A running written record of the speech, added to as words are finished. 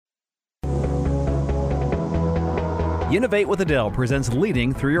Innovate with Adele presents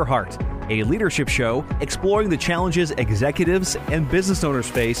Leading Through Your Heart, a leadership show exploring the challenges executives and business owners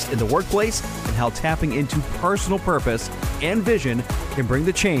face in the workplace and how tapping into personal purpose and vision can bring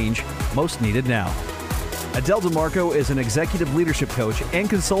the change most needed now. Adele DeMarco is an executive leadership coach and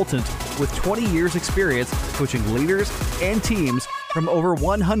consultant with 20 years experience coaching leaders and teams from over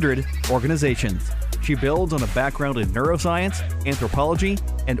 100 organizations. She builds on a background in neuroscience, anthropology,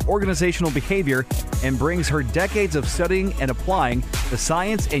 and organizational behavior and brings her decades of studying and applying the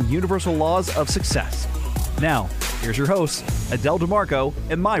science and universal laws of success. Now, here's your hosts, Adele DeMarco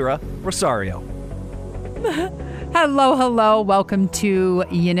and Myra Rosario. Hello. Welcome to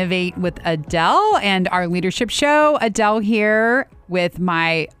Innovate with Adele and our leadership show. Adele here with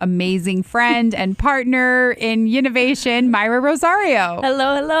my amazing friend and partner in innovation, Myra Rosario.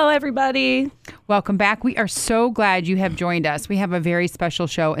 Hello, everybody. Welcome back. We are so glad you have joined us. We have a very special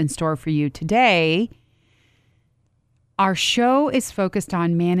show in store for you today. Our show is focused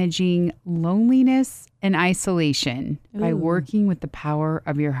on managing loneliness and isolation by working with the power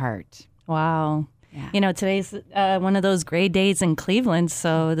of your heart. Wow. Yeah. You know, today's one of those gray days in Cleveland,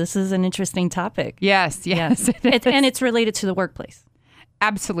 so this is an interesting topic. Yes. And it's related to the workplace.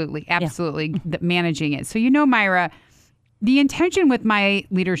 Absolutely. Managing it. So, Myra, the intention with my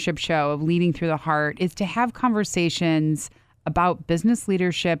leadership show of Leading Through the Heart is to have conversations about business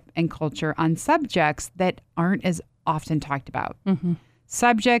leadership and culture on subjects that aren't as often talked about. Mm-hmm.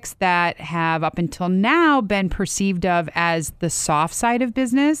 Subjects that have up until now been perceived of as the soft side of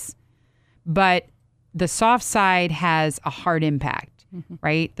business, but the soft side has a hard impact,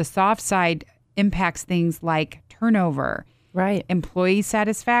 right? The soft side impacts things like turnover, right? Employee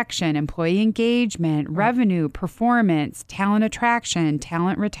satisfaction, employee engagement, revenue, performance, talent attraction,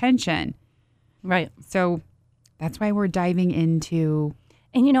 talent retention. Right. So that's why we're diving into...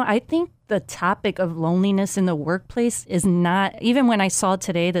 And, I think the topic of loneliness in the workplace is not... Even when I saw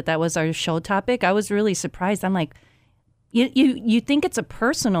today that was our show topic, I was really surprised. I'm like, you think it's a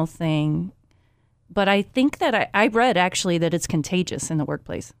personal thing, but I think that I read actually that it's contagious in the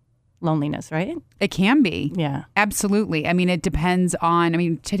workplace. Loneliness, right? It can be. Yeah. Absolutely. It depends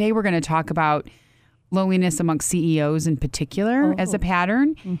on, today we're going to talk about loneliness amongst CEOs in particular as a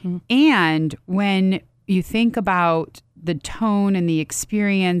pattern. Mm-hmm. And when you think about the tone and the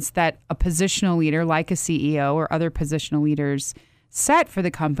experience that a positional leader like a CEO or other positional leaders set for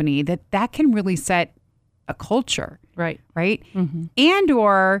the company, that can really set a culture. Right. Mm-hmm. And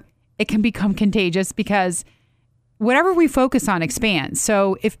or it can become contagious because whatever we focus on expands.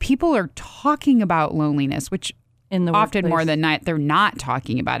 So if people are talking about loneliness, which in the often workplace, more than not, they're not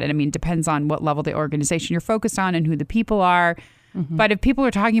talking about it. It depends on what level the organization you're focused on and who the people are. Mm-hmm. But if people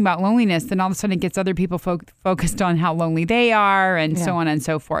are talking about loneliness, then all of a sudden it gets other people focused on how lonely they are and so on and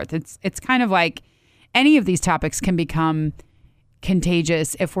so forth. It's kind of like any of these topics can become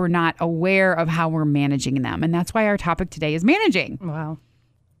contagious if we're not aware of how we're managing them. And that's why our topic today is managing. Wow.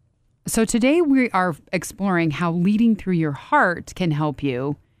 So today we are exploring how leading through your heart can help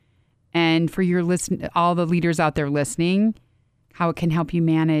you. And for your all the leaders out there listening, how it can help you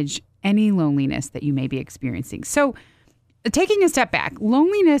manage any loneliness that you may be experiencing. So taking a step back,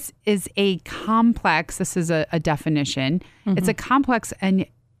 loneliness is a complex, this is a definition, it's a complex and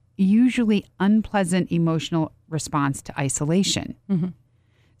usually unpleasant emotional response to isolation. Mm-hmm.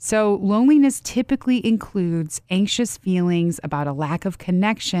 So loneliness typically includes anxious feelings about a lack of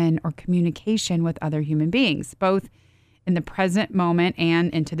connection or communication with other human beings, both in the present moment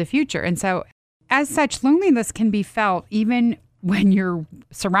and into the future. And so as such, loneliness can be felt even when you're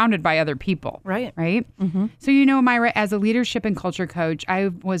surrounded by other people. Right. Mm-hmm. So, Myra, as a leadership and culture coach, I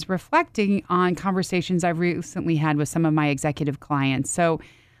was reflecting on conversations I've recently had with some of my executive clients. So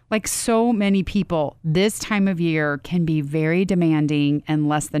like so many people, this time of year can be very demanding and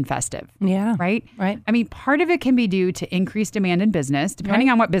less than festive. Yeah. Right? Part of it can be due to increased demand in business, depending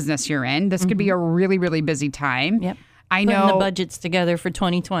on what business you're in. This could be a really, really busy time. Yep. I know putting the budgets together for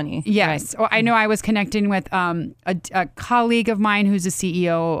 2020. Yes. Right. I know I was connecting with a colleague of mine who's a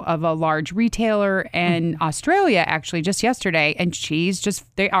CEO of a large retailer in Australia, actually, just yesterday. And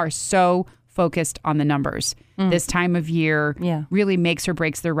they are so focused on the numbers. This time of year really makes or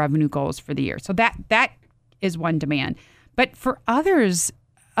breaks their revenue goals for the year. So that is one demand. But for other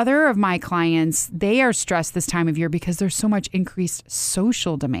of my clients, they are stressed this time of year because there's so much increased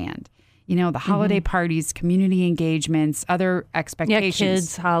social demand. The holiday parties, community engagements, other expectations. Yeah,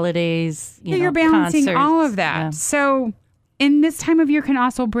 kids, holidays, you're balancing concerts. all of that. Yeah. So in this time of year can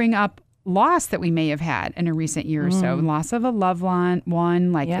also bring up loss that we may have had in a recent year or so. Loss of a loved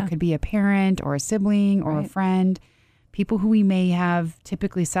one, like it could be a parent or a sibling or a friend, people who we may have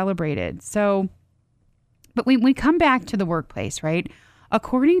typically celebrated. So But when we come back to the workplace, right?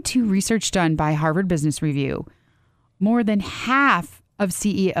 According to research done by Harvard Business Review, more than half of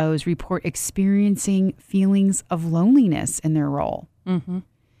CEOs report experiencing feelings of loneliness in their role. Mm-hmm.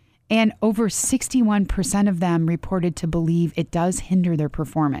 And over 61% of them reported to believe it does hinder their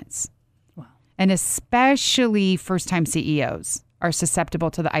performance. Wow. And especially first-time CEOs are susceptible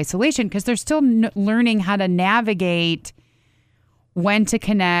to the isolation because they're still learning how to navigate when to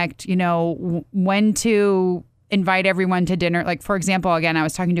connect, when to invite everyone to dinner. Like, for example, again, I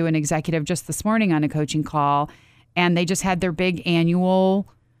was talking to an executive just this morning on a coaching call, and they just had their big annual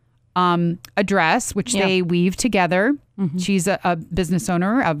address, which they weave together. Mm-hmm. She's a business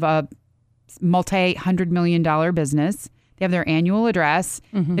owner of a multi-$100 million business. They have their annual address.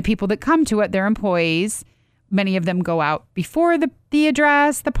 Mm-hmm. The people that come to it, they're employees. Many of them go out before the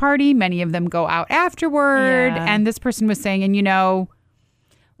address, the party. Many of them go out afterward. Yeah. And this person was saying,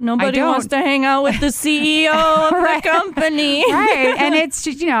 nobody wants to hang out with the CEO of the company. Right. And it's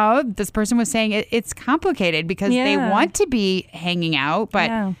just, this person was saying it's complicated because they want to be hanging out,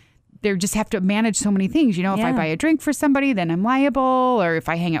 but they just have to manage so many things. If I buy a drink for somebody, then I'm liable. Or if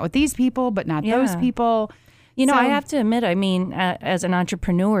I hang out with these people, but not those people. I have to admit, as an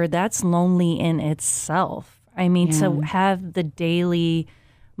entrepreneur, that's lonely in itself. To have the daily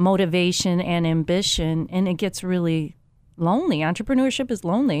motivation and ambition, and it gets really lonely. Entrepreneurship is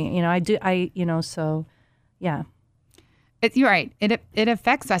lonely. You're right. It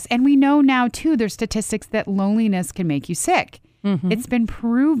affects us. And we know now, too, there's statistics that loneliness can make you sick. Mm-hmm. It's been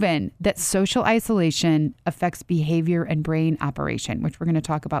proven that social isolation affects behavior and brain operation, which we're going to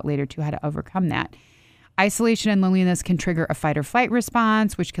talk about later, too, how to overcome that. Isolation and loneliness can trigger a fight or flight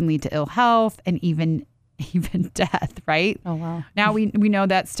response, which can lead to ill health and even death, right? Oh, wow. Now we know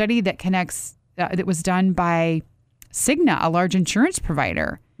that study that connects, that was done by Cigna, a large insurance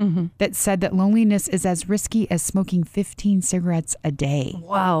provider, that said that loneliness is as risky as smoking 15 cigarettes a day.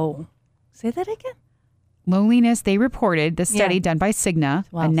 Wow. Say that again? Loneliness, they reported, this study done by Cigna,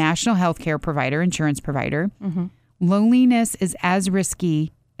 a national healthcare provider, insurance provider. Mm-hmm. Loneliness is as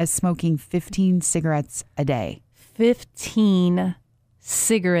risky as smoking 15 cigarettes a day. 15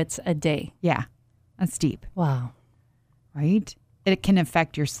 cigarettes a day. Yeah. That's deep. Wow. Right? It can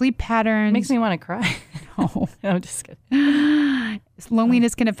affect your sleep patterns. Makes me want to cry. No. I'm just kidding.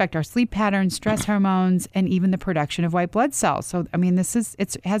 Loneliness can affect our sleep patterns, stress hormones, and even the production of white blood cells. So,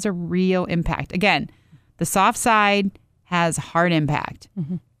 it has a real impact. Again, the soft side has hard impact.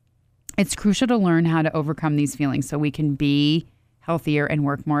 Mm-hmm. It's crucial to learn how to overcome these feelings so we can be healthier and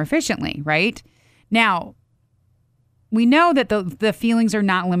work more efficiently, right? Now, we know that the feelings are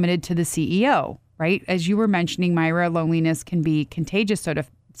not limited to the CEO. Right? As you were mentioning, Myra, loneliness can be contagious, so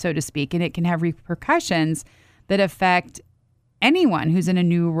to speak, and it can have repercussions that affect anyone who's in a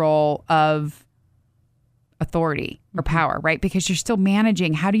new role of authority or power, right? Because you're still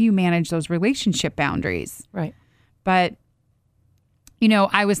managing. How do you manage those relationship boundaries? Right. But,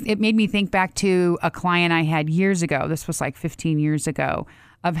 it made me think back to a client I had years ago. This was like 15 years ago,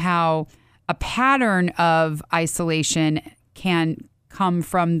 of how a pattern of isolation can come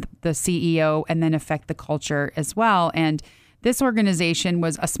from the CEO and then affect the culture as well. And this organization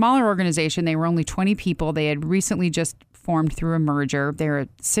was a smaller organization. They were only 20 people. They had recently just formed through a merger. They're a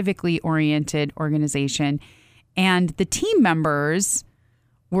civically oriented organization. And the team members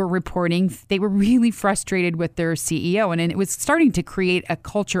were reporting they were really frustrated with their CEO. And it was starting to create a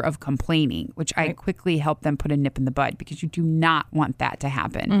culture of complaining, which I quickly helped them put a nip in the bud because you do not want that to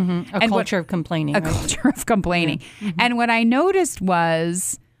happen. Mm-hmm. A culture of complaining. Culture of complaining. Yeah. Mm-hmm. And what I noticed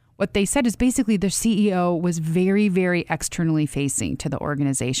was what they said is basically their CEO was very, very externally facing to the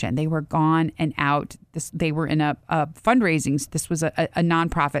organization. They were gone and out. They were in a fundraising. This was a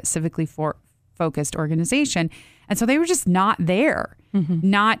nonprofit, civically focused organization. And so they were just not there,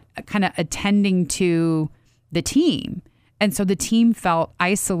 not kind of attending to the team. And so the team felt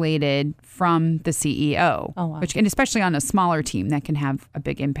isolated from the CEO, which, and especially on a smaller team, that can have a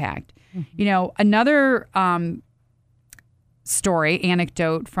big impact. Mm-hmm. Another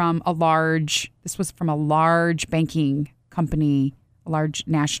anecdote from a large banking company, a large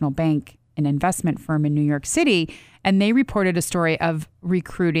national bank, an investment firm in New York City. And they reported a story of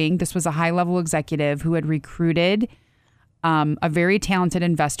recruiting. This was a high-level executive who had recruited a very talented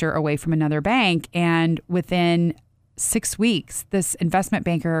investor away from another bank. And within 6 weeks, this investment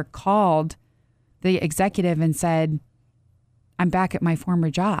banker called the executive and said, "I'm back at my former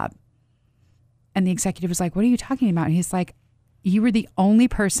job." And the executive was like, "What are you talking about?" And he's like, "You were the only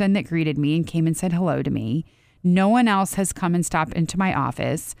person that greeted me and came and said hello to me. No one else has come and stopped into my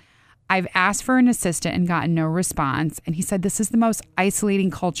office. I've asked for an assistant and gotten no response." And he said, "This is the most isolating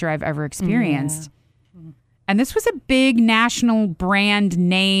culture I've ever experienced." And this was a big national brand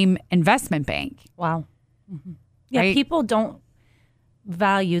name investment bank. Wow. Yeah, Right? people don't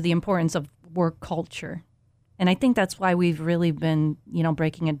value the importance of work culture. And I think that's why we've really been,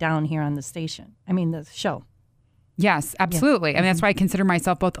 breaking it down here on the station. I mean, the show. Yes, absolutely. And that's why I consider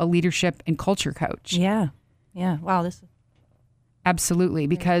myself both a leadership and culture coach. Yeah. Yeah. Wow. Absolutely.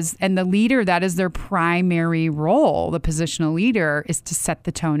 Because, and the leader, that is their primary role. The positional leader is to set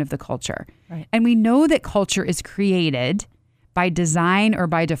the tone of the culture. Right. And we know that culture is created by design or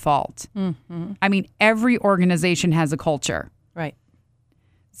by default. Mm-hmm. I mean, every organization has a culture. Right.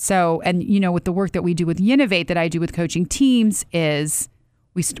 So, and with the work that we do with Yinovate, that I do with coaching teams, is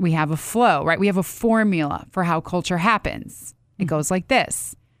we have a flow, right? We have a formula for how culture happens. It goes like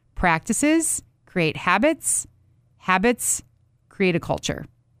this: practices create habits, habits create a culture.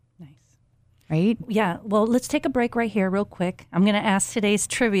 Nice. Right? Yeah. Well, let's take a break right here real quick. I'm going to ask today's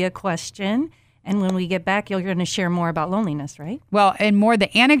trivia question. And when we get back, you're going to share more about loneliness, right? Well, and more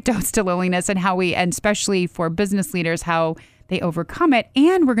the anecdotes to loneliness and how and especially for business leaders, how they overcome it.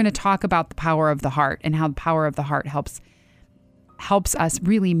 And we're going to talk about the power of the heart and how the power of the heart helps us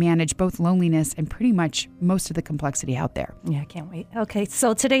really manage both loneliness and pretty much most of the complexity out there. Yeah, I can't wait. Okay,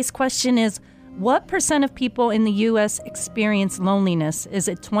 so today's question is, what % of people in the U.S. experience loneliness? Is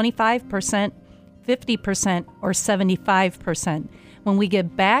it 25%, 50%, or 75%? When we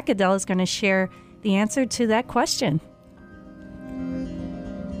get back, Adele is going to share the answer to that question.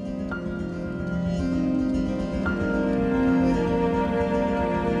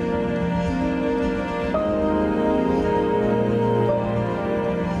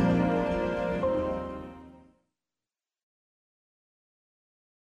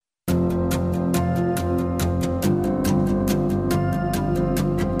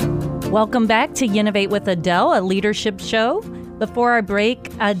 Welcome back to Yinovate with Adele, a leadership show. Before our break,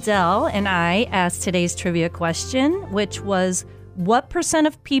 Adele and I asked today's trivia question, which was, what %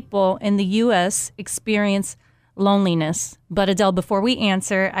 of people in the U.S. experience loneliness? But Adele, before we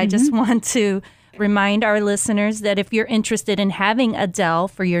answer, I just want to remind our listeners that if you're interested in having Adele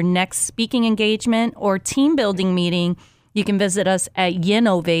for your next speaking engagement or team building meeting, you can visit us at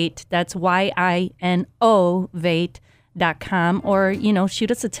Yinovate, that's YINOVATE.com, or,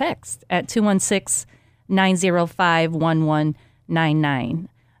 shoot us a text at 216-905-1199.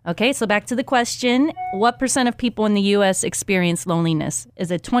 Okay, so back to the question. What % of people in the U.S. experience loneliness?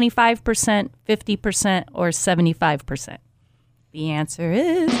 Is it 25%, 50%, or 75%? The answer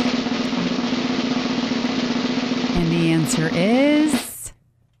is... And the answer is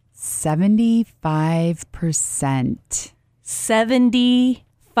 75%. 75%.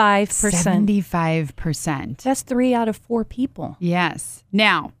 75%. That's 3 out of 4 people. Yes.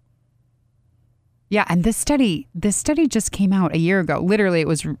 Now, yeah, and this study just came out a year ago. Literally, it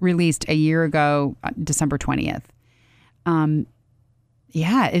was released a year ago, December 20th.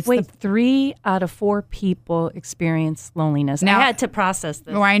 Yeah, it's 3 out of 4 people experience loneliness. Now, I had to process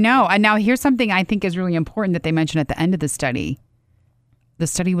this. Oh, I know. And now here's something I think is really important that they mentioned at the end of the study. The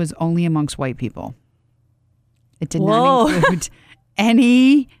study was only amongst white people. It did not include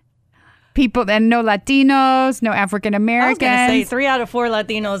any people, and no Latinos, no African Americans. I was going to say 3 out of 4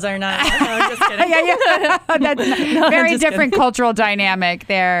 Latinos are not. No, I'm just kidding. yeah. That's very different cultural dynamic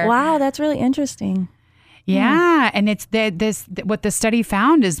there. Wow, that's really interesting. Yeah, and it's what the study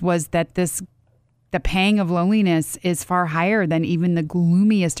found was that the pang of loneliness is far higher than even the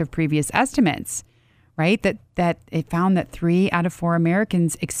gloomiest of previous estimates, right? That it found that 3 out of 4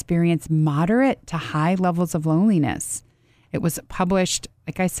 Americans experience moderate to high levels of loneliness. It was published,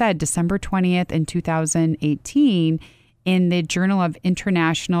 like I said, December 20th in 2018 in the Journal of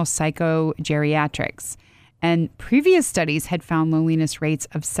International Psychogeriatrics. And previous studies had found loneliness rates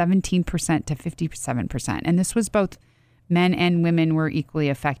of 17% to 57%. And this was both men and women were equally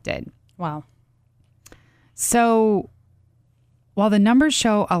affected. Wow. So while the numbers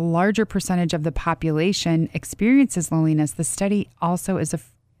show a larger percentage of the population experiences loneliness, the study also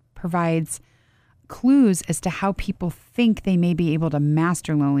provides clues as to how people think they may be able to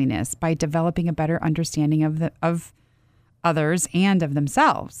master loneliness by developing a better understanding of others and of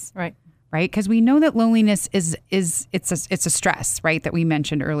themselves. Right. Right? Because we know that loneliness it's a stress, right, that we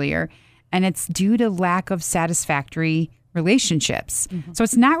mentioned earlier, and it's due to lack of satisfactory relationships. Mm-hmm. So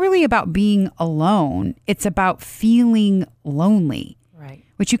it's not really about being alone. It's about feeling lonely. Right.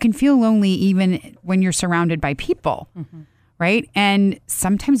 Which you can feel lonely even when you're surrounded by people. Mm-hmm. Right? And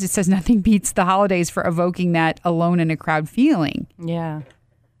sometimes it says nothing beats the holidays for evoking that alone in a crowd feeling. Yeah.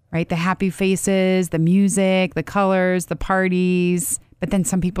 Right? The happy faces, the music, the colors, the parties. But then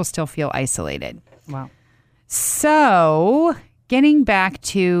some people still feel isolated. Wow. So getting back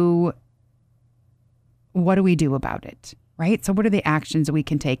to what do we do about it, right? So what are the actions that we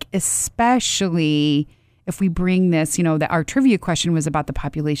can take, especially if we bring this, that our trivia question was about the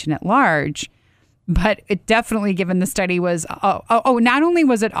population at large, but it definitely, given the study was, not only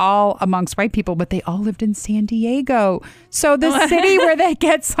was it all amongst white people, but they all lived in San Diego. So the city where that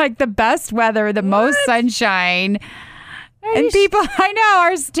gets like the best weather, the most sunshine, and people I know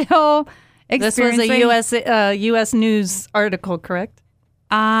are still experiencing. This was a U.S. News article, correct?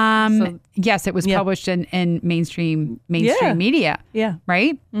 Yes, it was published in mainstream media. Yeah.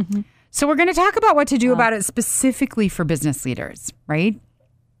 Right? Mm-hmm. So we're going to talk about what to do about it specifically for business leaders, right?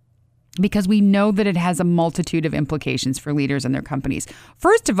 Because we know that it has a multitude of implications for leaders and their companies.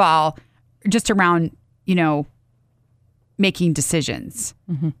 First of all, just around, making decisions,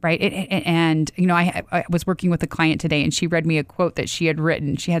 right? I was working with a client today, and she read me a quote that she had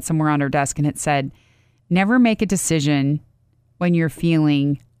written. She had somewhere on her desk, and it said, "Never make a decision when you're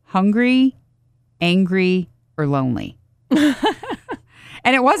feeling hungry, angry, or lonely."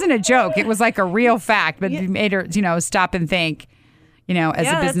 And it wasn't a joke. It was like a real fact, but it made her, stop and think, as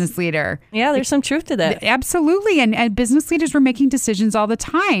a business leader. Yeah, there's some truth to that. Absolutely. And business leaders were making decisions all the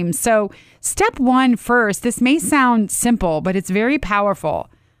time. So step one first, this may sound simple, but it's very powerful.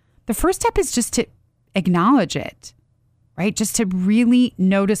 The first step is just to acknowledge it, right? Just to really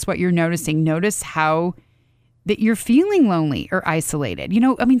notice what you're noticing. Notice how that you're feeling lonely or isolated.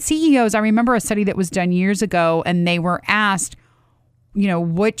 CEOs, I remember a study that was done years ago, and they were asked,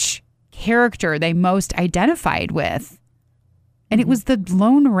 which character they most identified with. And it was the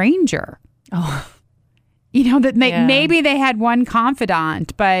Lone Ranger. Oh. Maybe they had one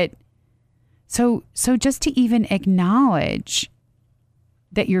confidant, but so just to even acknowledge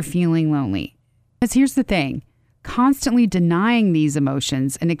that you're feeling lonely. Because here's the thing, constantly denying these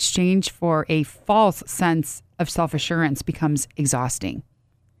emotions in exchange for a false sense of self-assurance becomes exhausting.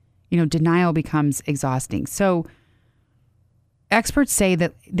 Denial becomes exhausting. So experts say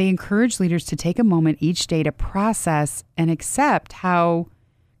that they encourage leaders to take a moment each day to process and accept how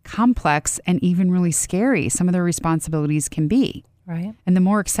complex and even really scary some of their responsibilities can be. Right. And the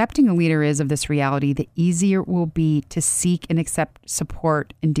more accepting a leader is of this reality, the easier it will be to seek and accept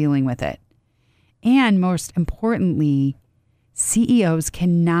support in dealing with it. And most importantly, CEOs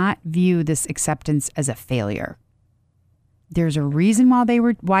cannot view this acceptance as a failure. There's a reason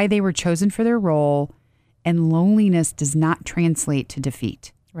why they were chosen for their role. And loneliness does not translate to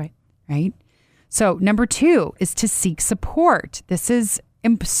defeat. Right? So number 2 is to seek support. This is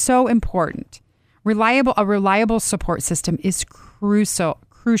so important. A reliable support system is crucial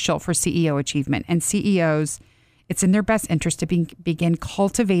for CEO achievement. And CEOs, it's in their best interest to begin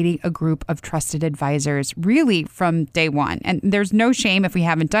cultivating a group of trusted advisors really from day one. And there's no shame if we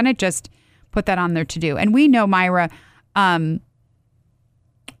haven't done it. Just put that on their to-do. And we know, Myra,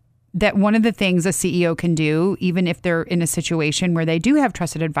 that one of the things a CEO can do, even if they're in a situation where they do have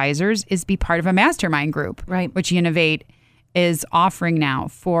trusted advisors, is be part of a mastermind group, right? Which Univate is offering now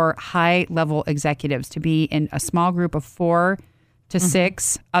for high-level executives to be in a small group of 4 to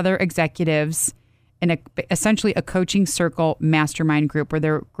 6 other executives in essentially a coaching circle mastermind group where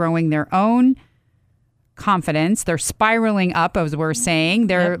they're growing their own confidence. They're spiraling up, as we're saying,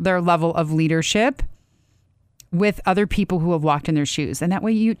 their level of leadership with other people who have walked in their shoes. And that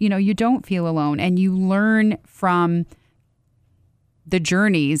way you don't feel alone, and you learn from the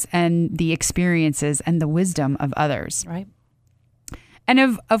journeys and the experiences and the wisdom of others. Right. And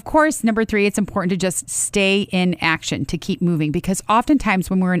of course, number 3, it's important to just stay in action, to keep moving, because oftentimes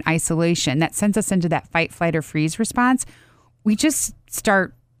when we're in isolation, that sends us into that fight, flight, or freeze response. We just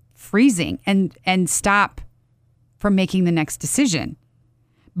start freezing and stop from making the next decision.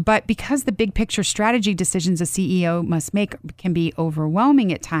 But because the big picture strategy decisions a CEO must make can be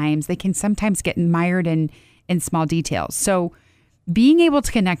overwhelming at times, they can sometimes get mired in small details. So being able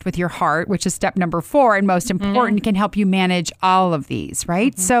to connect with your heart, which is step number 4 and most important, can help you manage all of these,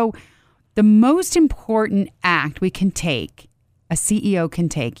 right? So the most important act we can take, a CEO can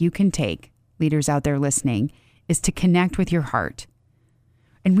take, you can take, leaders out there listening, is to connect with your heart.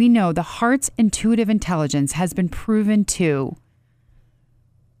 And we know the heart's intuitive intelligence has been proven to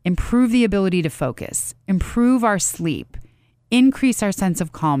improve the ability to focus, improve our sleep, increase our sense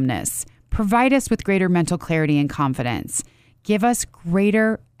of calmness, provide us with greater mental clarity and confidence, give us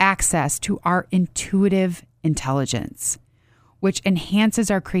greater access to our intuitive intelligence, which enhances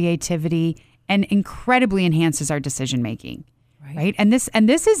our creativity and incredibly enhances our decision making. Right? And this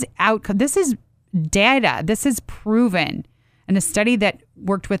is data. This is proven in a study that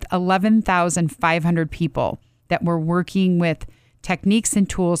worked with 11,500 people that were working with techniques and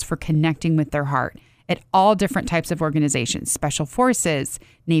tools for connecting with their heart. at all different types of organizations, special forces,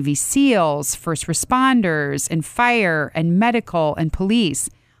 Navy SEALs, first responders, and fire, and medical, and police,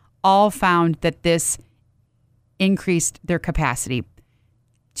 all found that this increased their capacity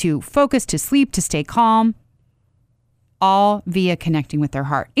to focus, to sleep, to stay calm, all via connecting with their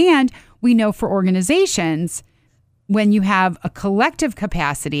heart. And we know for organizations, when you have a collective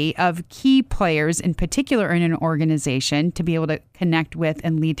capacity of key players, in particular in an organization, to be able to connect with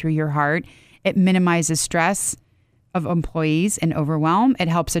and lead through your heart, it minimizes stress of employees and overwhelm. It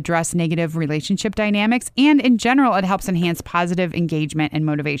helps address negative relationship dynamics. And in general, it helps enhance positive engagement and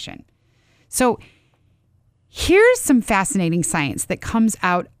motivation. So here's some fascinating science that comes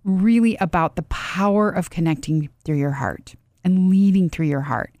out really about the power of connecting through your heart and leading through your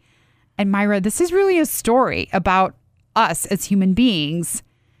heart. And Myra, this is really a story about us as human beings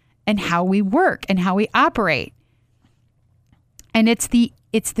and how we work and how we operate. And it's the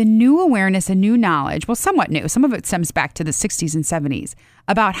new awareness and new knowledge, well, somewhat new, some of it stems back to the 60s and 70s,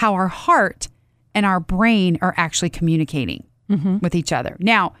 about how our heart and our brain are actually communicating with each other.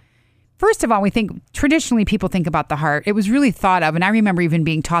 Now, first of all, we think, traditionally people think about the heart. It was really thought of, and I remember even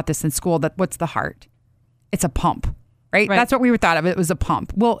being taught this in school, that what's the heart? It's a pump, right? That's what we were thought of. It was a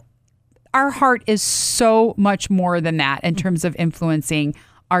pump. Well, our heart is so much more than that in terms of influencing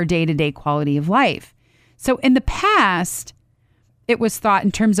our day-to-day quality of life. So in the past, it was thought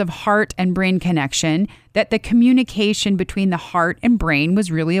in terms of heart and brain connection that the communication between the heart and brain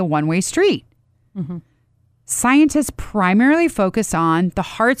was really a one-way street. Scientists primarily focus on the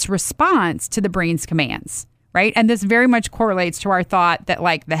heart's response to the brain's commands, right? And this very much correlates to our thought that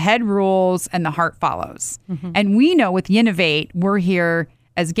like the head rules and the heart follows. And we know with Yinovate, we're here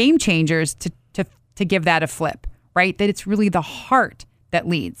as game changers to give that a flip, right? That it's really the heart that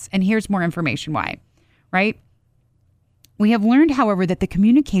leads. And here's more information why, right? We have learned, however, that the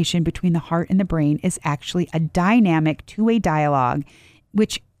communication between the heart and the brain is actually a dynamic two-way dialogue,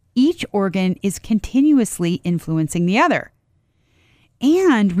 which each organ is continuously influencing the other.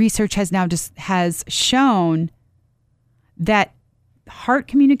 And research has shown that the heart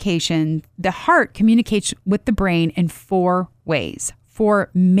communicates with the brain in four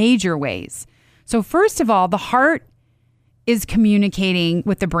major ways. So first of all, the heart is communicating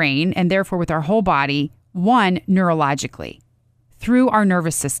with the brain and therefore with our whole body, one, neurologically, through our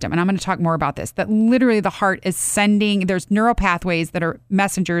nervous system. And I'm going to talk more about this, that literally the heart is sending, there's neural pathways that are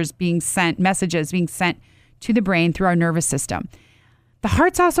messages being sent to the brain through our nervous system. The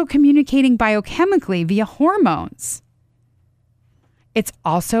heart's also communicating biochemically via hormones. It's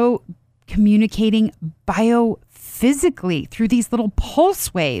also communicating biophysically through these little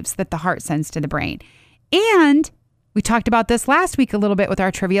pulse waves that the heart sends to the brain. And we talked about this last week a little bit with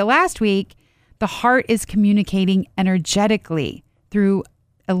our trivia last week. The heart is communicating energetically through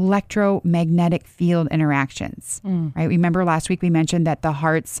electromagnetic field interactions, right? Remember last week we mentioned that the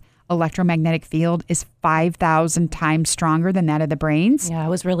heart's electromagnetic field is 5,000 times stronger than that of the brain's. Yeah, I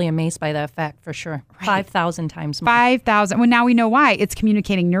was really amazed by that fact for sure. Right. 5,000 times more. 5,000. Well, now we know why. It's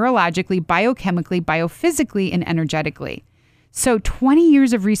communicating neurologically, biochemically, biophysically, and energetically. So 20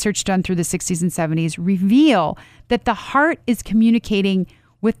 years of research done through the 60s and 70s reveal that the heart is communicating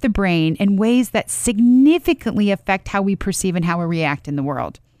with the brain in ways that significantly affect how we perceive and how we react in the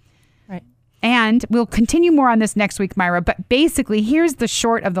world. Right. And we'll continue more on this next week, Myra, but basically here's the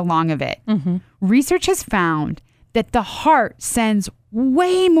short of the long of it. Research has found that the heart sends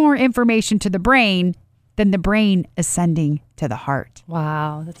way more information to the brain than the brain is sending to the heart.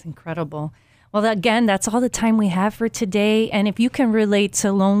 Wow, that's incredible. Well, again, that's all the time we have for today. And if you can relate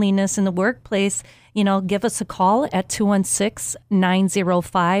to loneliness in the workplace, give us a call at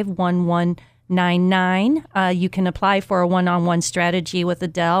 216-905-1199. You can apply for a one-on-one strategy with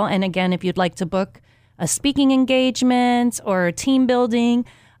Adele. And again, if you'd like to book a speaking engagement or a team building,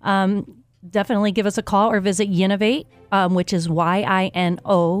 definitely give us a call or visit Yinovate, which is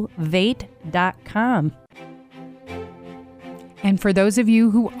YINOVATE.com. And for those of you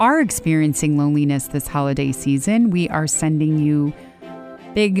who are experiencing loneliness this holiday season, we are sending you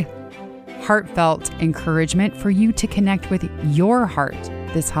big, heartfelt encouragement for you to connect with your heart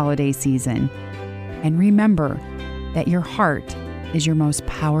this holiday season. And remember that your heart is your most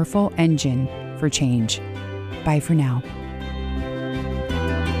powerful engine for change. Bye for now.